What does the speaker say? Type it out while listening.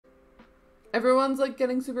Everyone's like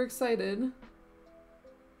getting super excited.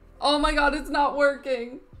 Oh my god, it's not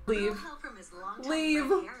working. Leave.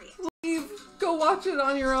 Leave. Leave. Go watch it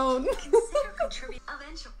on your own.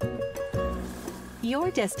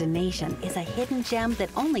 Your destination is a hidden gem that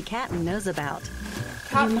only Captain knows about.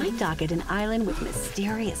 Captain. You might dock at an island with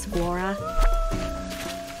mysterious flora,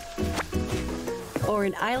 or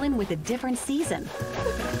an island with a different season,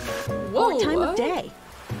 Whoa, or time of day.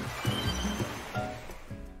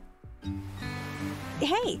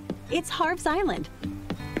 Hey, it's Harv's Island.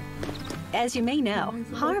 As you may know,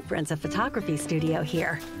 Harv runs a photography studio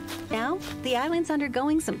here. Now, the island's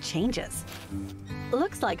undergoing some changes.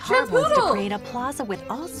 Looks like Harv wants to create a plaza with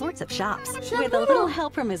all sorts of shops, with a little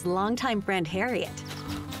help from his longtime friend Harriet.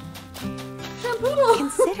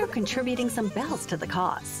 Consider contributing some bells to the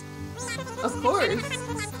cause. Of course.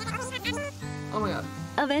 Oh my god.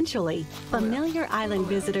 Eventually, familiar island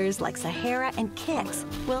visitors like Sahara and Kix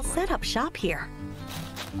will set up shop here.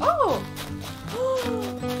 Oh!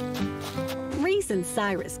 Reese and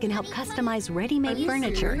Cyrus can help customize ready-made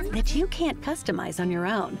furniture that you can't customize on your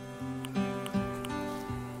own.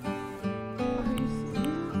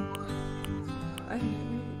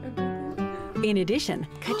 In addition,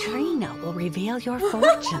 Katrina will reveal your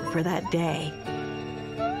fortune for that day.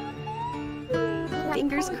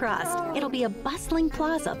 Fingers crossed, it'll be a bustling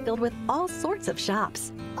plaza filled with all sorts of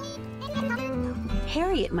shops.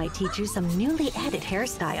 Harriet might teach you some newly added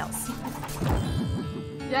hairstyles.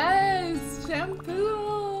 Yes!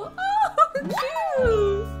 Shampoo! Oh,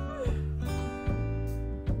 cute!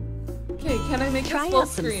 Okay, can I make this Try full out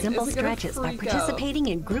some screen? simple Is it gonna stretches by freak participating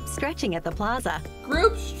in group stretching at the plaza. out?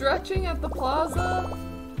 Group stretching at the plaza?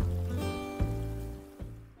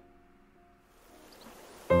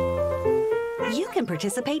 You can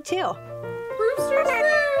participate too. Brewster's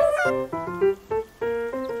there!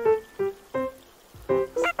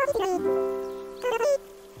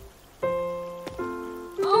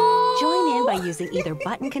 Join in by using either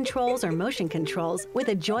button controls or motion controls with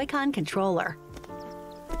a Joy-Con controller.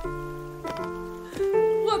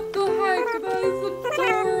 What the heck? That is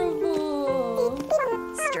adorable!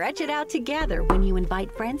 Stretch it out together when you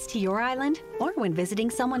invite friends to your island or when visiting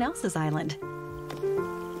someone else's island.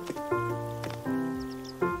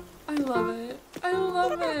 I love it. I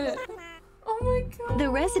love it. Oh my god. The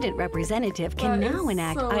resident representative can That now is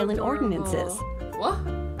enact so island adorable. ordinances. What?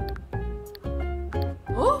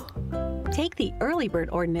 Oh! Take the early bird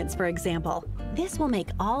ordinance, for example. This will make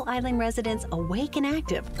all island residents awake and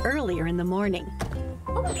active earlier in the morning.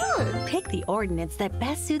 Oh my god. Pick the ordinance that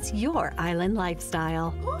best suits your island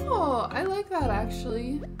lifestyle. Oh, I like that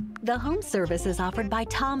actually. The home services offered by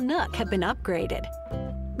Tom Nook have been upgraded.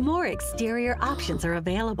 More exterior options are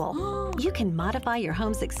available. You can modify your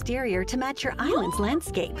home's exterior to match your island's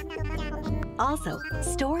landscape. Also,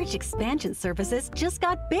 storage expansion services just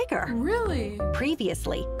got bigger. Really?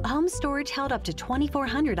 Previously, home storage held up to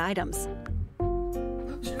 2,400 items.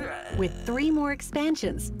 With 3 more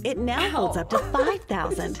expansions, it now holds up to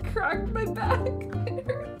 5,000. Just cracked my back.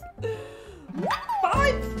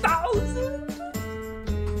 5,000?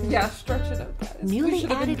 Yeah, stretch it out, guys. Newly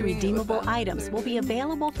added redeemable items will be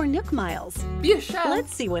available for Nook Miles. Be a chef.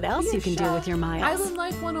 Let's see what else you can do with your miles. Island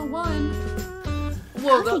Life 101.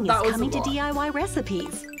 Whoa, Cooking that is was coming a to lot. DIY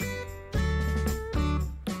recipes.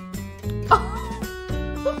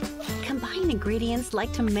 Combine ingredients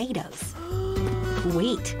like tomatoes,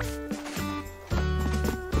 wheat,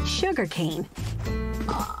 sugarcane,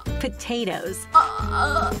 potatoes,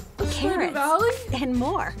 Stardew carrots, Valley? and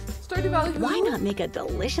more. Stardew Valley. Why not make a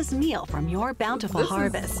delicious meal from your bountiful This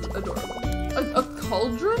harvest? is adorable. A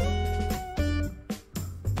cauldron?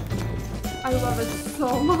 I love it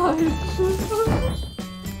so much.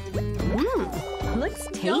 Looks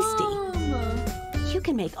tasty. Yum. You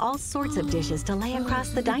can make all sorts of dishes to lay across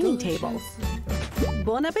the dining table.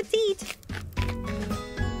 Bon appetit!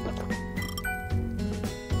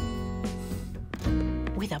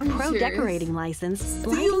 With a pro serious? decorating license,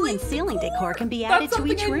 lighting and ceiling decor can be added That's to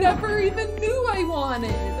each something room. I never even knew I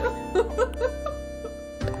wanted.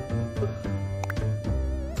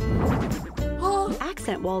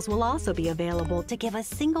 Accent walls will also be available to give a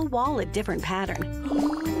single wall a different pattern.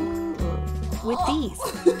 With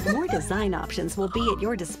these, more design options will be at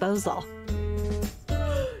your disposal.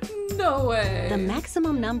 No way. The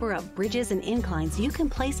maximum number of bridges and inclines you can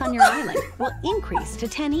place on your island will increase to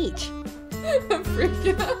 10 each. I'm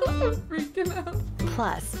freaking out. I'm freaking out.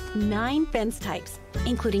 Plus, 9 fence types,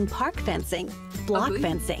 including park fencing, block Ugly.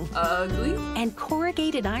 fencing, Ugly. and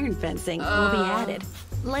corrugated iron fencing will be added,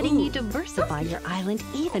 letting you diversify your island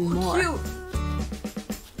even more. Cute.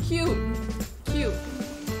 Cute. Cute.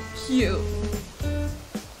 Cute.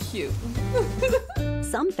 cute.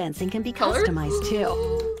 Some fencing can be customized too.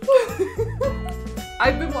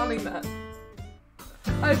 I've been wanting that.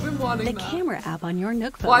 I've been wanting The that. camera app on your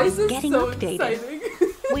Nook phone Why is is this getting so updated. exciting?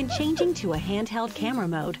 When changing to a handheld camera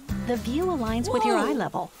mode, the view aligns with your eye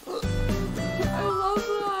level. I love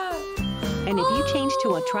that. And if you change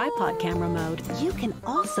to a tripod camera mode, you can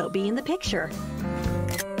also be in the picture.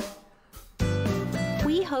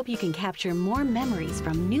 We hope you can capture more memories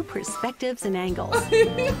from new perspectives and angles.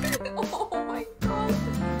 Oh my god.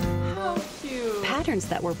 How cute. Patterns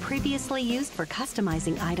that were previously used for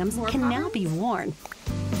customizing items can now be worn.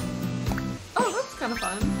 Oh, that's kind of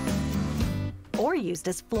fun. Or used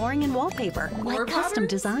as flooring and wallpaper, like custom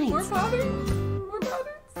designs. More patterns. More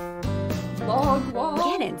patterns. Log wall.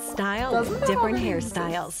 Get in style with different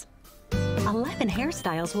hairstyles. 11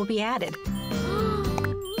 hairstyles will be added,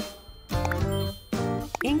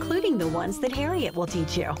 including the ones that Harriet will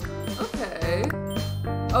teach you. Okay.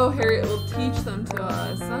 Oh, Harriet will teach them to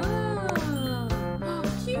us. Ah,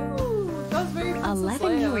 cute. That's very Princess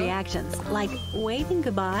 11 new Leia. reactions, like waving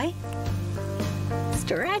goodbye,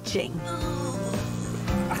 stretching,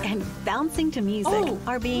 and bouncing to music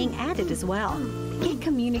are being added as well. Get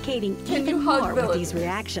communicating Can even you hug more with villagers? these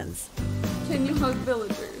reactions. Can you hug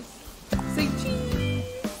villagers? Say cheese.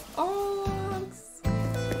 Oh,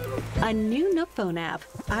 A new Nook phone app,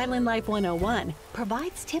 Island Life 101,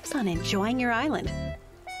 provides tips on enjoying your island.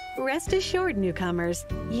 Rest assured, newcomers,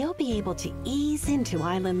 you'll be able to ease into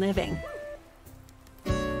island living.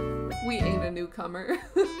 we ain't a newcomer.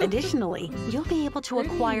 Additionally, you'll be able to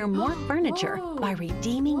acquire more furniture by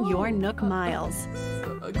redeeming your Nook miles.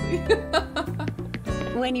 So ugly.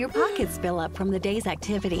 When your pockets fill up from the day's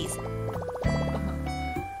activities,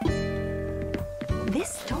 this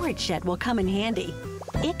storage shed will come in handy.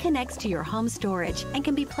 It connects to your home storage and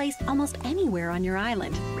can be placed almost anywhere on your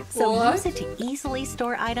island. So What? use it to easily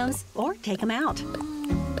store items or take them out.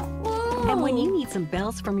 Whoa. And when you need some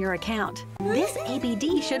bells from your account, this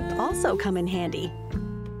ABD should also come in handy.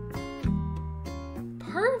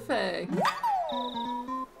 Perfect.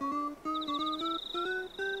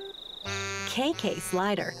 KK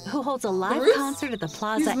Slider, who holds a live Bruce? concert at the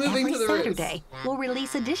plaza He's moving every to the Ritz. Saturday, will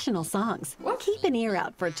release additional songs. What? Keep an ear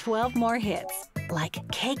out for 12 more hits, like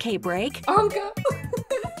KK Break Oh god.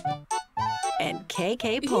 and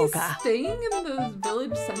KK Polka. He's staying in the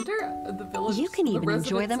village center? The village. You can the even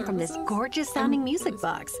enjoy resident them from this services? gorgeous sounding music That's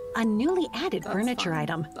box, a newly added furniture fun.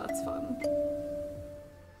 item. That's fun.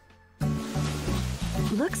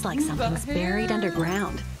 Looks like Who's something's that buried hair?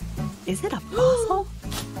 underground. Is it a fossil?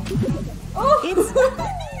 Oh! It's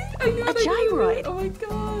I knew a it, I knew it. gyroid. Oh my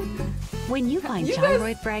god. When you find you guys-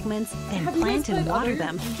 gyroid fragments and have you guys plant and played water other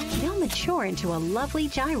them, games? they'll mature into a lovely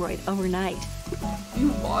gyroid overnight. You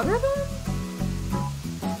water them?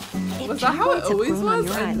 If Was that how it gyroids have always grown on was?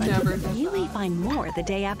 your I island, never did you may that. find more the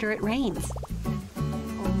day after it rains.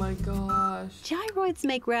 Oh my gosh. Gyroids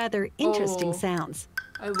make rather interesting Oh, sounds.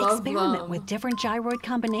 I love Experiment them. with different gyroid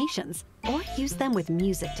combinations, or use them with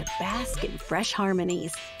music to bask in fresh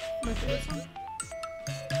harmonies. My favorite song.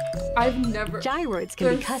 I've never. Gyroids can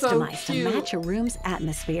be They're so customized to cute. match a room's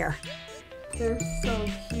atmosphere. They're so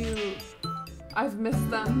cute. I've missed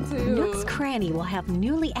them too. Nook's Cranny will have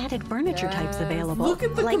newly added furniture types Yes. available, Look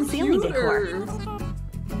at the like ceiling decor. computers.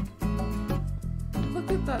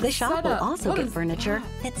 Look at that The shop will setup. also What get is furniture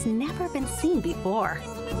that's never been seen before.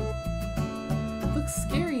 that? Looks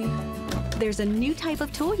scary. There's a new type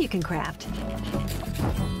of tool you can craft.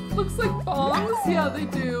 Looks like bombs. Yeah, they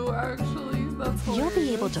do actually. That's You'll hilarious.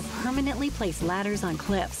 be able to permanently place ladders on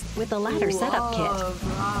cliffs with the ladder setup kit. Love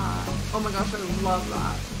that. Oh my gosh, I love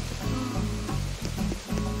that.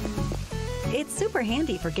 It's super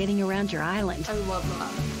handy for getting around your island. I love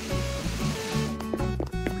that.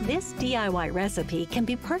 This DIY recipe can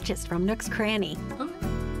be purchased from Nook's Cranny.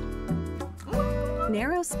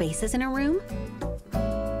 Narrow spaces in a room?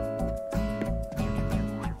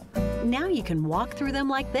 Now you can walk through them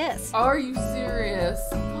like this. Are you serious?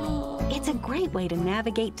 It's a great way to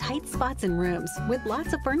navigate tight spots in rooms with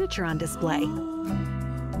lots of furniture on display.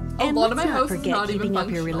 And lot of let's my not house is forget not even keeping up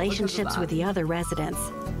your functional because of relationships that. with the other residents.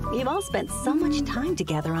 You've all spent so much time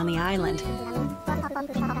together on the island.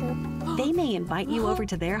 They may invite you over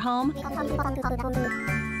to their home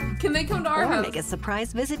Can they come to our or house? make a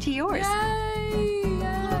surprise visit to yours. Yay!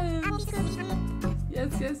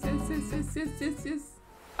 Yes.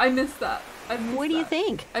 I missed that. I missed What do you that.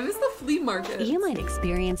 think? I missed the flea market. You might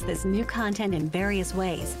experience this new content in various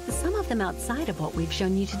ways, some of them outside of what we've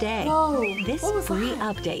shown you today. Whoa, This what was free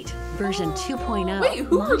that? update, version 2.0, Wait,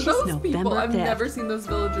 who are launches those November people? 5th. I've never seen those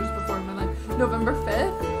villagers before in my life. November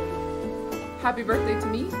 5th? Happy birthday to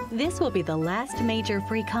me. This will be the last major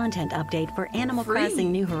free content update for Animal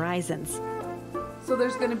Crossing New Horizons. So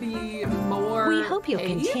there's gonna be more. We hope you'll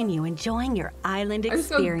continue enjoying your island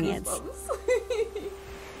experience.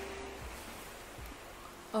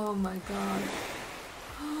 Oh my god.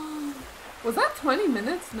 Was that 20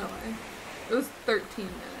 minutes? No way. It was 13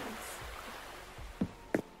 minutes.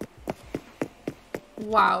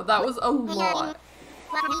 Wow, that was a lot.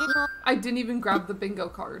 I didn't even grab the bingo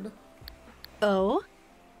card. Oh?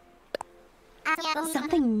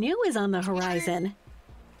 Something new is on the horizon.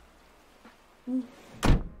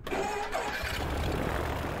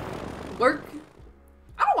 Work?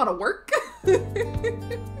 I don't want to work.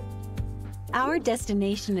 Our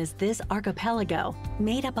destination is this archipelago,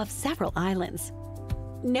 made up of several islands.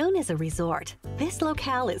 Known as a resort, this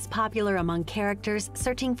locale is popular among characters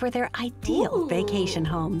searching for their ideal vacation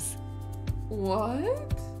homes.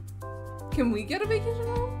 What? Can we get a vacation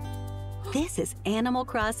home? This is Animal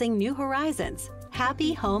Crossing New Horizons,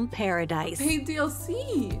 Happy Home Paradise. Paid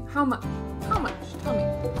DLC. How much? How much? Tell me.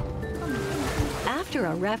 After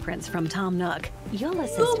a reference from Tom Nook, you'll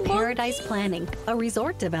assist Paradise Planning, a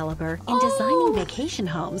resort developer, in designing vacation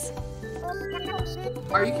homes.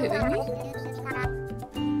 Are you kidding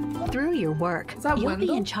me? Through your work, you'll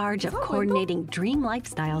be in charge of coordinating dream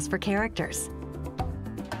lifestyles for characters.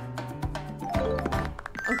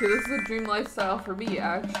 Okay, this is a dream lifestyle for me,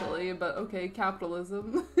 actually, but okay,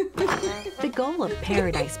 capitalism. The goal of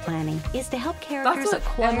Paradise Planning is to help characters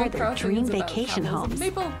acquire their dream vacation homes.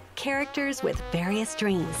 Maple. Characters with various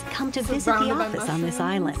dreams come to visit the office on this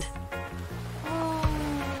island.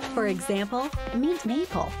 For example, meet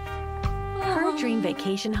Maple. Her dream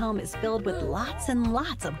vacation home is filled with lots and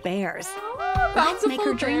lots of bears. Let's make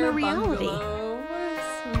her dream a reality.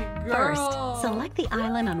 First, select the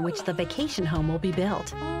island on which the vacation home will be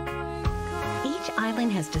built. Each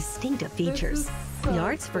island has distinctive features.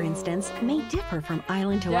 Yards, for instance, may differ from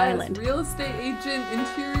island to island. Real estate agent,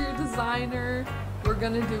 interior designer, we're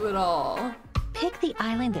gonna do it all. Pick the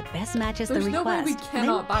island that best matches the request, no way we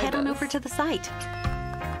cannot then buy head on this. over to the site.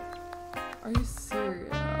 Are you serious?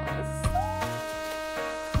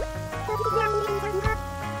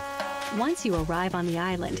 Once you arrive on the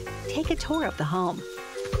island, take a tour of the home.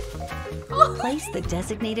 Place the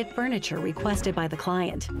designated furniture requested by the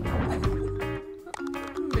client.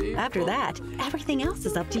 After that, everything else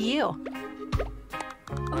is up to you.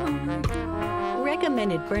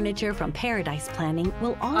 Recommended furniture from Paradise Planning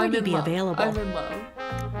will already be available. I'm in love.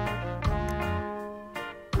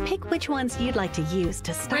 Pick which ones you'd like to use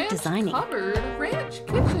to start designing. Cupboard, ranch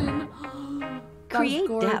kitchen. Create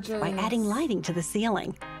depth by adding lighting to the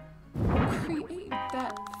ceiling. Create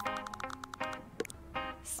depth.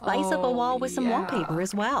 Spice up a wall with some wallpaper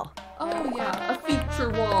as well. Oh yeah, a feature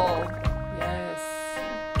wall. Yes.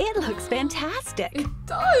 It looks fantastic. It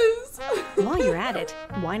does. While you're at it,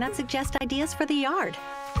 why not suggest ideas for the yard?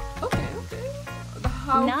 Okay.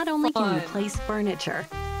 How Not only fun. can you place furniture,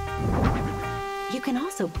 you can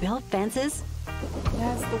also build fences.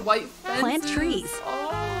 Yes, the white fences. Plant trees. Oh.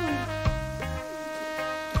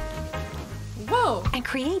 Whoa. And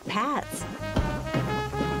create paths.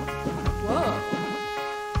 Whoa.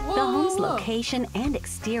 The home's location and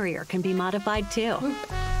exterior can be modified too.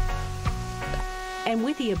 And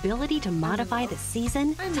with the ability to modify the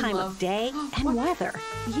season, time of day, and weather,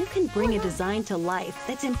 you can bring a design to life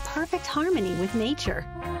that's in perfect harmony with nature.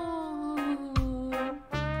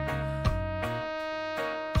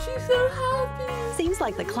 She's so happy. Seems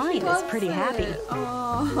like the client is pretty happy.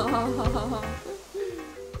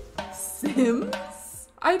 Sims?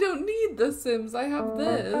 I don't need the Sims, I have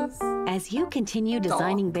this. As you continue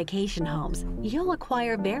designing vacation homes, you'll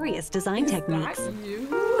acquire various design techniques. That you?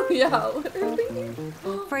 Yeah, literally.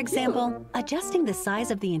 For example, adjusting the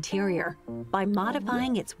size of the interior. By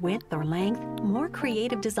modifying its width or length, more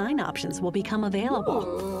creative design options will become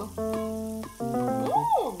available.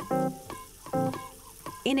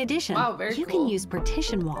 In addition, you can use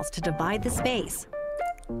partition walls to divide the space.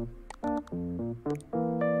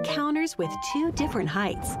 Counters with 2 different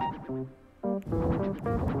heights.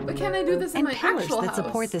 But can I do this in my actual house? And pillars that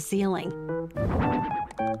support the ceiling.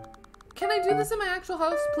 Can I do this in my actual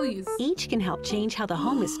house, please? Each can help change how the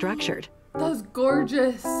home is structured. That's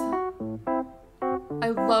gorgeous. I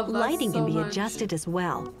love that Lighting so can be much. adjusted as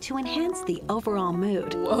well to enhance the overall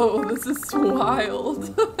mood. Whoa, this is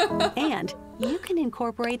wild. And you can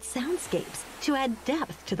incorporate soundscapes to add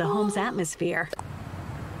depth to the home's atmosphere.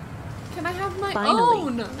 Can I have my Finally,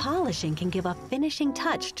 own? polishing can give a finishing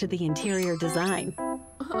touch to the interior design.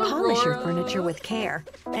 Polish your furniture with care,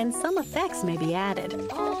 and some effects may be added.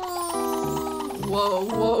 Whoa,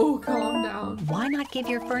 whoa, calm down. Why not give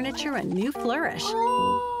your furniture a new flourish?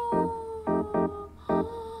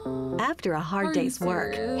 After a hard day's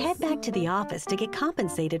work, head back to the office to get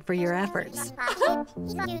compensated for your efforts.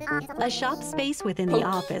 A shop space within the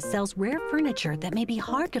office sells rare furniture that may be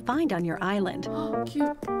hard to find on your island.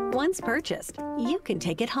 Cute. Once purchased, you can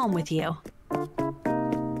take it home with you.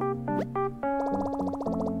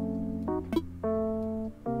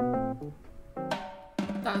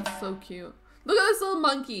 That's so cute. Look at this little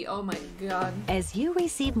monkey. Oh my god. As you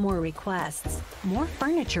receive more requests, more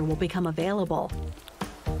furniture will become available.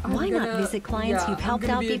 Why not visit clients you've helped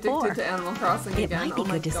out before? To Animal Crossing It again. might be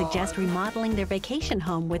good to suggest remodeling their vacation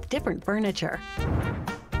home with different furniture.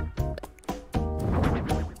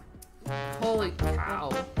 Holy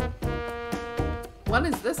cow. When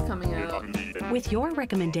is this coming out? With your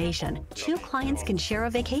recommendation, 2 clients can share a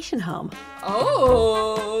vacation home.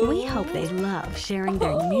 Oh! We hope they love sharing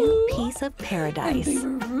their new piece of paradise.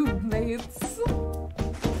 And they were roommates.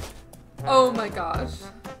 Oh my gosh.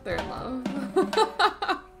 They're in love.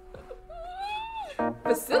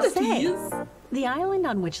 Facilities? Say, the island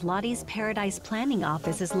on which Lottie's Paradise Planning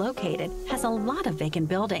Office is located has a lot of vacant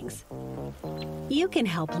buildings. You can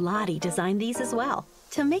help Lottie design these as well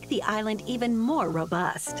to make the island even more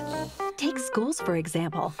robust. Take schools, for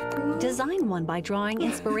example. Design one by drawing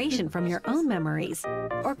inspiration from your own memories,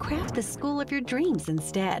 or craft the school of your dreams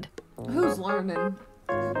instead. Who's learning?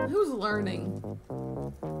 Who's learning?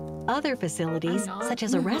 Other facilities, such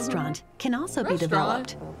as a restaurant, can also be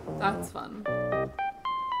developed. That's fun.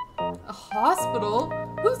 A hospital?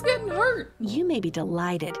 Who's getting hurt? You may be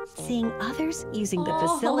delighted seeing others using the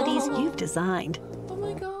facilities you've designed. Oh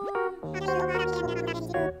my god.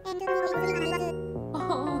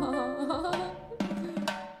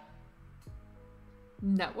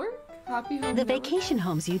 Network? Happy Home The Network? vacation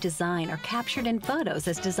homes you design are captured in photos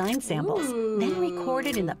as design samples, then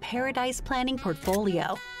recorded in the Paradise Planning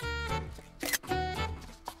portfolio.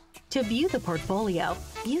 To view the portfolio,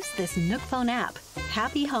 use this Nook phone app,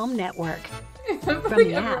 Happy Home Network. From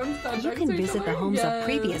the app, you can visit the homes of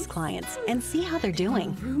previous clients and see how they're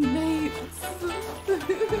doing. Roommates.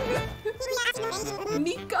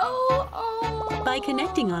 Nico. Oh. By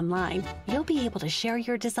connecting online, you'll be able to share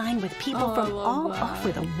your design with people from all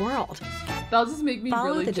over the world. That'll just make me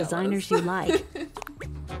Follow really the jealous. designers you like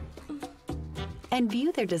and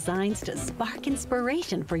view their designs to spark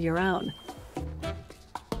inspiration for your own.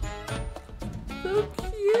 So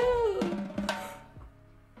cute.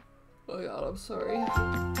 Oh my god, I'm sorry.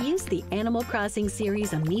 Use the Animal Crossing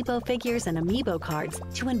series Amiibo figures and Amiibo cards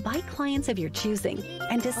to invite clients of your choosing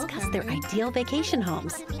and discuss their ideal vacation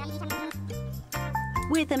homes.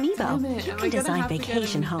 With Amiibo, you can design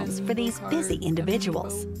vacation homes for these busy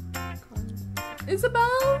individuals.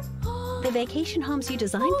 Isabel? The vacation homes you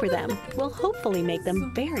design for them will hopefully make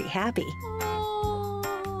them very happy.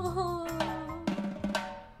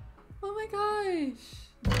 Oh my gosh.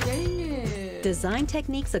 Dang it. Design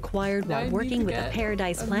techniques acquired while working with the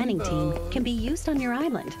Paradise Planning team can be used on your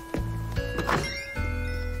island.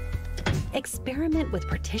 Experiment with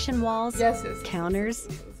partition walls, counters,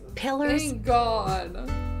 pillars, Thank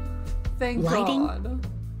God. Thank lighting, God.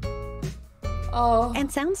 Oh. and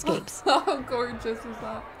soundscapes. How gorgeous is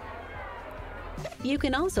that? You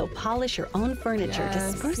can also polish your own furniture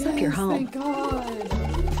to spruce up your home. Thank God.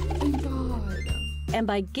 Thank God. And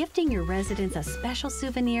by gifting your residents a special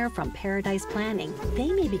souvenir from Paradise Planning, they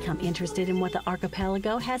may become interested in what the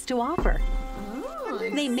archipelago has to offer. Oh,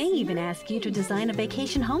 They may even ask you to design a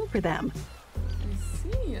vacation home for them.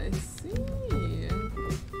 I see.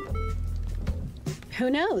 Who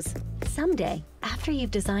knows? Someday, after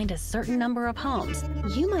you've designed a certain number of homes,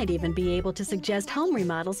 you might even be able to suggest home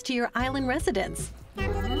remodels to your island residents.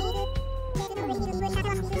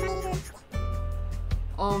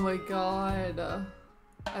 Oh my God.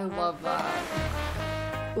 I love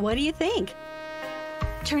that. What do you think?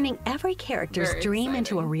 Turning every character's Very dream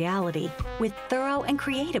into a exciting. reality with thorough and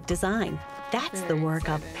creative design. That's the Very work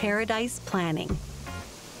of exciting. Paradise Planning.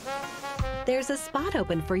 There's a spot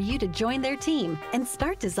open for you to join their team and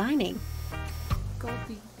start designing.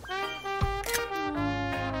 Goldie.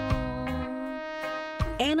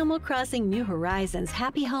 Animal Crossing New Horizons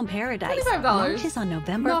Happy Home Paradise $25. launches on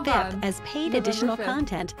November Not 5th bad. as paid November additional 5th.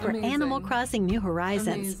 content for Amazing. Animal Crossing New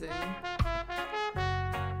Horizons. Amazing.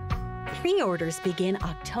 Pre-orders begin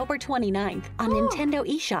October 29th on Nintendo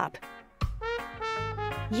eShop.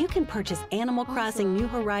 You can purchase Animal Crossing New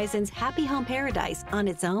Horizons Happy Home Paradise on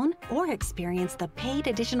its own or experience the paid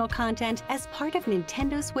additional content as part of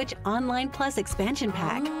Nintendo Switch Online Plus Expansion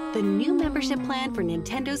Pack, the new membership plan for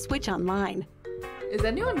Nintendo Switch Online. Is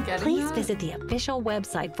anyone getting Please that? visit the official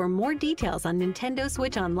website for more details on Nintendo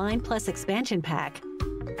Switch Online Plus Expansion Pack.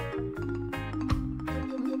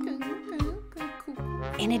 Okay, cool.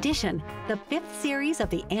 In addition, the 5th series of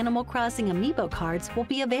the Animal Crossing Amiibo cards will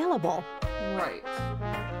be available. Right.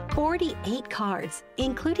 48 cards,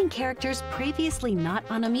 including characters previously not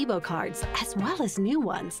on Amiibo cards, as well as new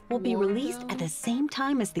ones, will be released at the same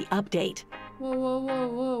time as the update. Whoa, whoa, whoa,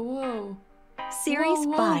 whoa, whoa. Series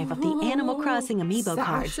Whoa, whoa, 5 of the whoa, Animal whoa. Crossing Amiibo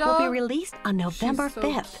cards Sasha? will be released on November She's so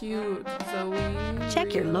 5th. cute, Zoe.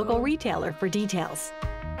 Check your local retailer for details.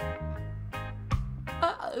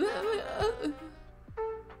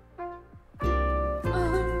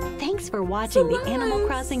 Thanks for watching the Animal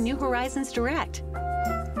Crossing New Horizons Direct.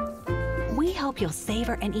 We hope you'll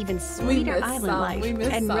savor an even sweeter missed island some. life We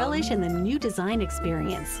missed and some. relish in the new design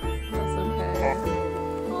experience. That's okay.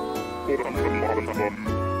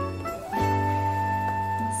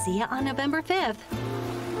 See ya on November 5th.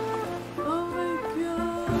 Oh my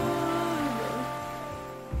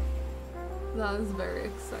god. That is very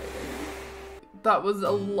exciting. That was a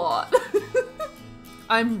lot.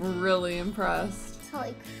 I'm really impressed.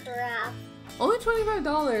 Holy crap. Only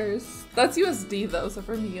 $25. That's USD though, so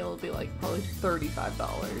for me it'll be like probably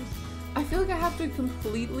 $35. I feel like I have to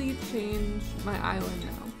completely change my island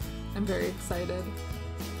now. I'm very excited.